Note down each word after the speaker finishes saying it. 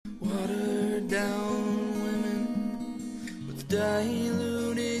down women with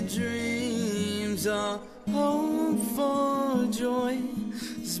diluted dreams. Our hope for joy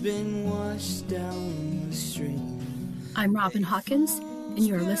has been washed down the stream. I'm Robin Hawkins, and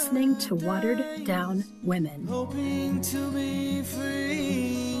you're listening to Watered Down Women. Hoping to be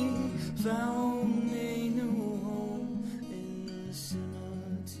free, found a new home in the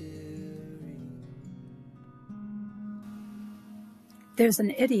cemetery. There's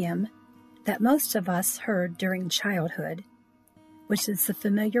an idiom that most of us heard during childhood, which is the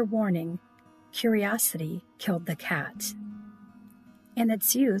familiar warning, curiosity killed the cat. And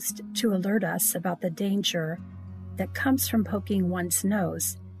it's used to alert us about the danger that comes from poking one's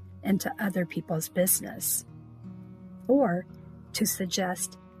nose into other people's business, or to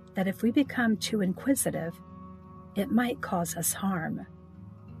suggest that if we become too inquisitive, it might cause us harm.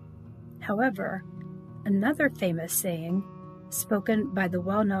 However, another famous saying, spoken by the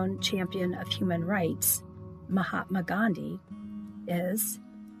well-known champion of human rights, Mahatma Gandhi, is,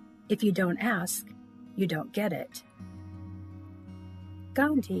 "If you don't ask, you don't get it."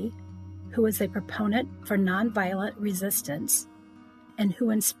 Gandhi, who was a proponent for nonviolent resistance and who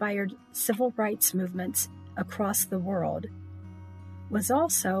inspired civil rights movements across the world, was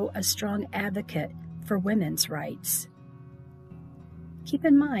also a strong advocate for women's rights. Keep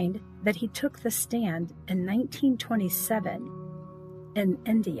in mind that he took the stand in 1927 in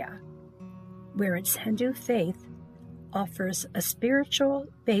India, where its Hindu faith offers a spiritual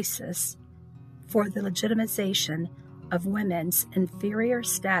basis for the legitimization of women's inferior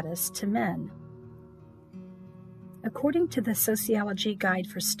status to men. According to the Sociology Guide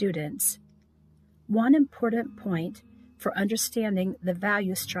for Students, one important point for understanding the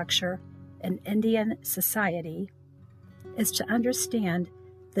value structure in Indian society is to understand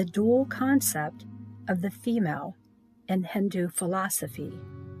the dual concept of the female in Hindu philosophy.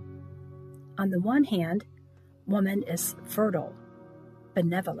 On the one hand, woman is fertile,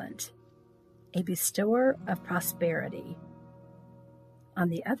 benevolent, a bestower of prosperity. On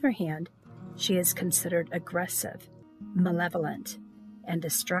the other hand, she is considered aggressive, malevolent, and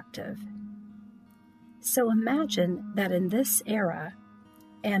destructive. So imagine that in this era,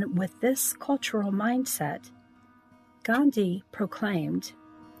 and with this cultural mindset, Gandhi proclaimed,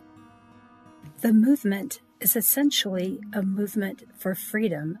 "The movement is essentially a movement for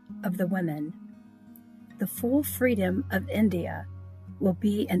freedom of the women. The full freedom of India will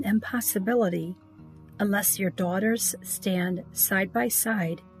be an impossibility unless your daughters stand side by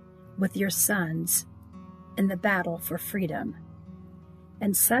side with your sons in the battle for freedom.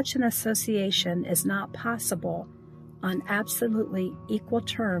 And such an association is not possible on absolutely equal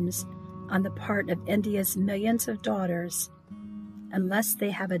terms on the part of India's millions of daughters unless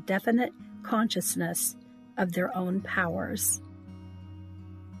they have a definite consciousness of their own powers."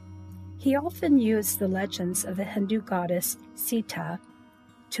 He often used the legends of the Hindu goddess Sita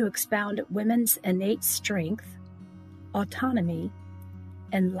to expound women's innate strength, autonomy,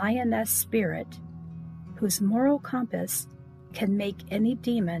 and lioness spirit, whose moral compass can make any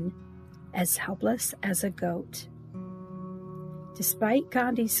demon as helpless as a goat. Despite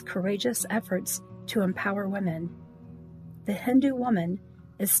Gandhi's courageous efforts to empower women, the Hindu woman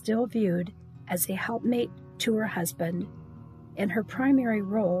is still viewed as a helpmate to her husband, and her primary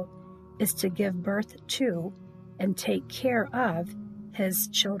role is to give birth to and take care of his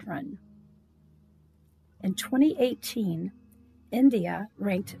children. In 2018, India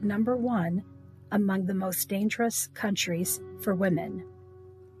ranked number 1 among the most dangerous countries for women,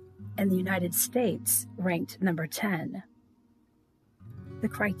 and the United States ranked number 10. The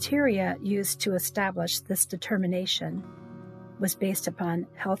criteria used to establish this determination was based upon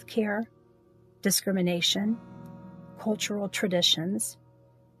health care, discrimination, cultural traditions,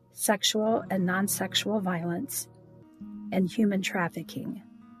 sexual and non-sexual violence, and human trafficking.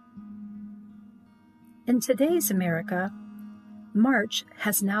 In today's America, March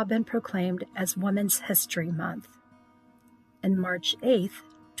has now been proclaimed as Women's History Month, and March 8th,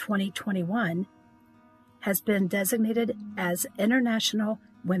 2021, has been designated as International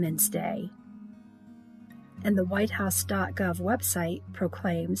Women's Day. And the WhiteHouse.gov website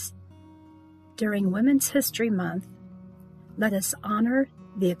proclaims, "During Women's History Month, let us honor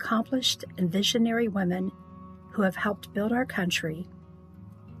the accomplished and visionary women who have helped build our country,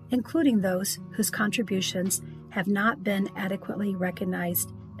 including those whose contributions have not been adequately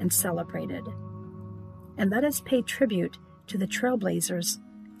recognized and celebrated. And let us pay tribute to the trailblazers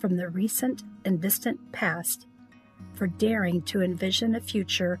from the recent and distant past for daring to envision a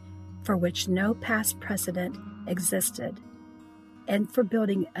future for which no past precedent existed, and for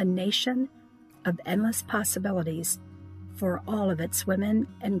building a nation of endless possibilities for all of its women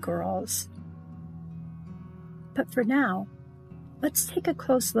and girls." But for now, let's take a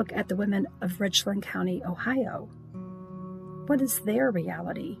close look at the women of Richland County, Ohio. What is their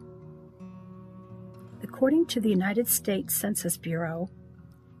reality? According to the United States Census Bureau,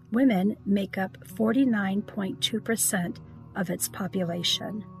 women make up 49.2% of its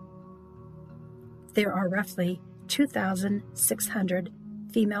population. There are roughly 2,600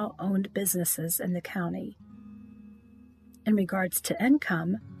 female-owned businesses in the county. In regards to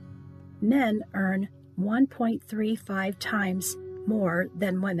income, men earn 1.35 times more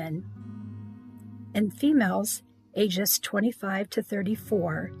than women, and females ages 25 to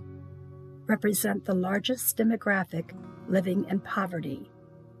 34 represent the largest demographic living in poverty,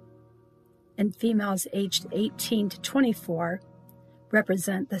 and females aged 18 to 24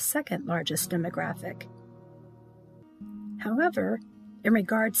 represent the second largest demographic. However, in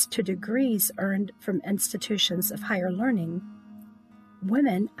regards to degrees earned from institutions of higher learning,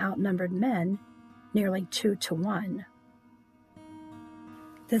 women outnumbered men nearly 2 to 1.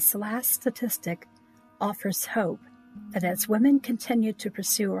 This last statistic offers hope that as women continue to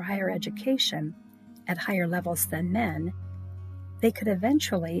pursue higher education at higher levels than men, they could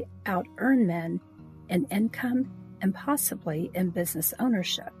eventually out-earn men in income and possibly in business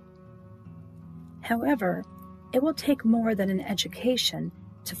ownership. However, it will take more than an education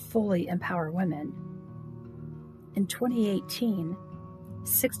to fully empower women. In 2018,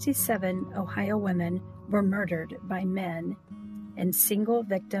 67 Ohio women were murdered by men in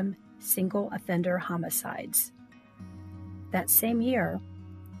single-victim, single-offender homicides. That same year,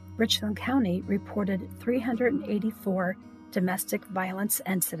 Richland County reported 384 domestic violence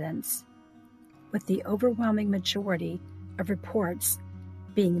incidents, with the overwhelming majority of reports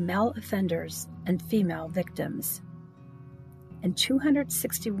being male offenders and female victims. And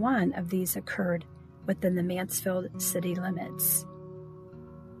 261 of these occurred within the Mansfield city limits.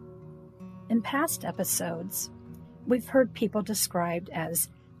 In past episodes, we've heard people described as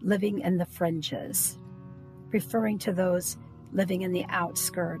living in the fringes, referring to those living in the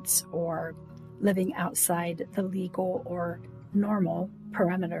outskirts or living outside the legal or normal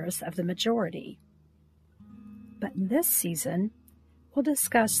parameters of the majority. But in this season, we'll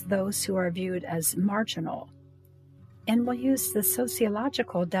discuss those who are viewed as marginal, and we'll use the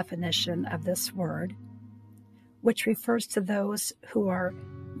sociological definition of this word, which refers to those who are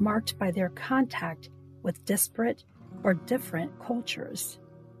marked by their contact with disparate or different cultures,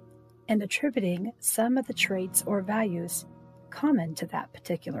 and attributing some of the traits or values common to that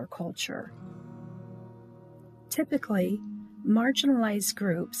particular culture. Typically, marginalized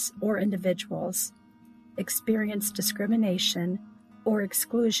groups or individuals experience discrimination or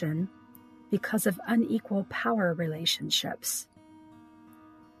exclusion because of unequal power relationships.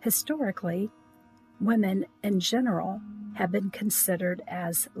 Historically, women in general have been considered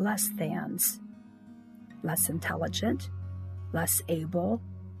as less thans, less intelligent, less able,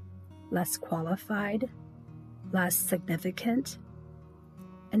 less qualified, less significant,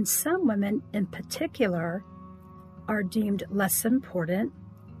 and some women in particular are deemed less important,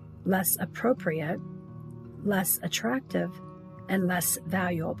 less appropriate, less attractive, and less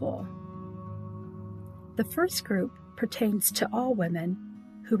valuable. The first group pertains to all women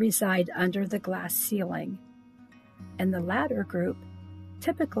who reside under the glass ceiling, and the latter group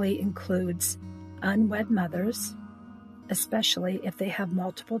typically includes unwed mothers, especially if they have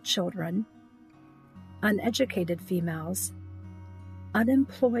multiple children, uneducated females,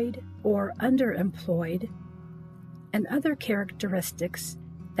 unemployed or underemployed, and other characteristics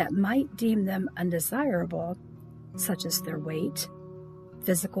that might deem them undesirable, such as their weight,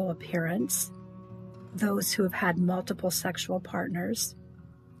 physical appearance, those who have had multiple sexual partners,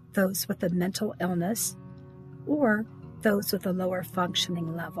 those with a mental illness, or those with a lower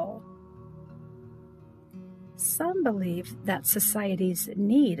functioning level. Some believe that societies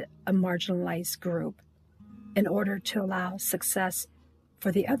need a marginalized group in order to allow success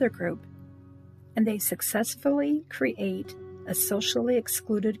for the other group, and they successfully create a socially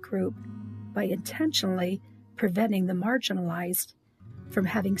excluded group by intentionally preventing the marginalized from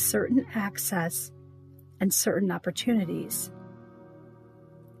having certain access and certain opportunities.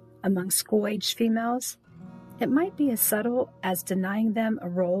 Among school-aged females, it might be as subtle as denying them a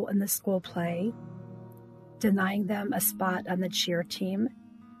role in the school play, denying them a spot on the cheer team,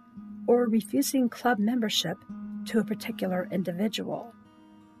 or refusing club membership to a particular individual.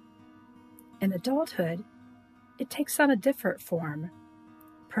 In adulthood, it takes on a different form,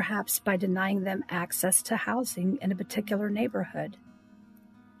 perhaps by denying them access to housing in a particular neighborhood,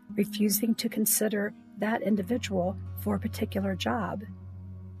 refusing to consider that individual for a particular job.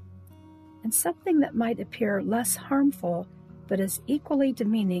 And something that might appear less harmful but is equally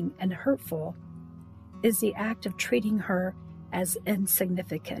demeaning and hurtful is the act of treating her as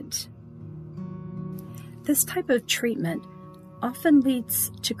insignificant. This type of treatment often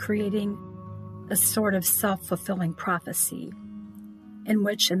leads to creating a sort of self-fulfilling prophecy, in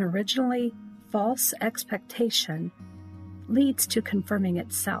which an originally false expectation leads to confirming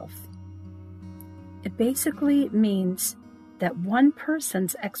itself. It basically means that one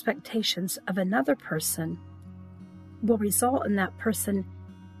person's expectations of another person will result in that person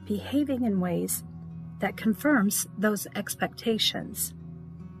behaving in ways that confirms those expectations.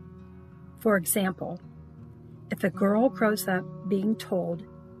 For example, if a girl grows up being told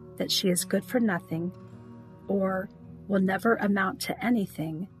that she is good for nothing or will never amount to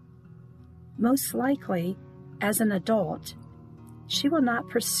anything, most likely, as an adult, she will not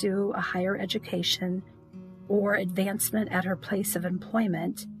pursue a higher education or advancement at her place of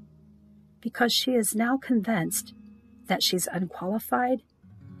employment because she is now convinced that she's unqualified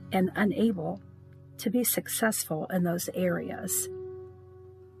and unable to be successful in those areas.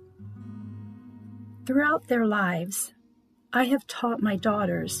 Throughout their lives, I have taught my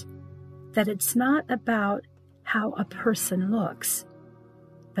daughters that it's not about how a person looks,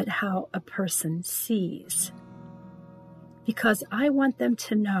 but how a person sees. Because I want them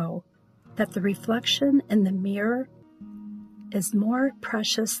to know that the reflection in the mirror is more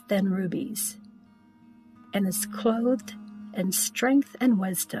precious than rubies and is clothed in strength and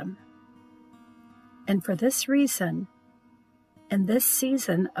wisdom. And for this reason, in this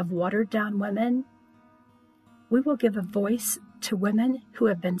season of Watered Down Women, we will give a voice to women who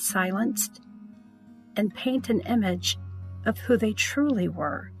have been silenced and paint an image of who they truly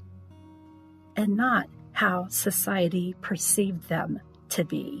were and not how society perceived them to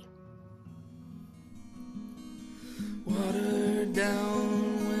be. Watered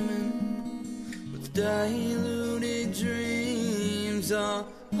down women with diluted dreams, our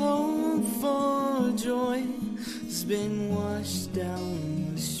hope for joy has been washed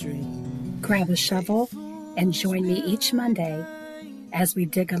down the stream. Grab a shovel and join me each Monday as we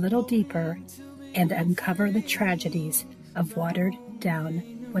dig a little deeper and uncover the tragedies of watered down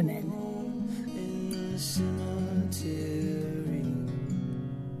women. In the cemetery,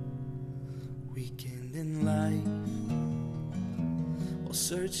 weekend in life, while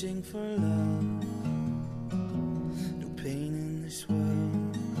searching for love, no pain in this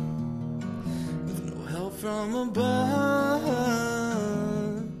world, with no help from above.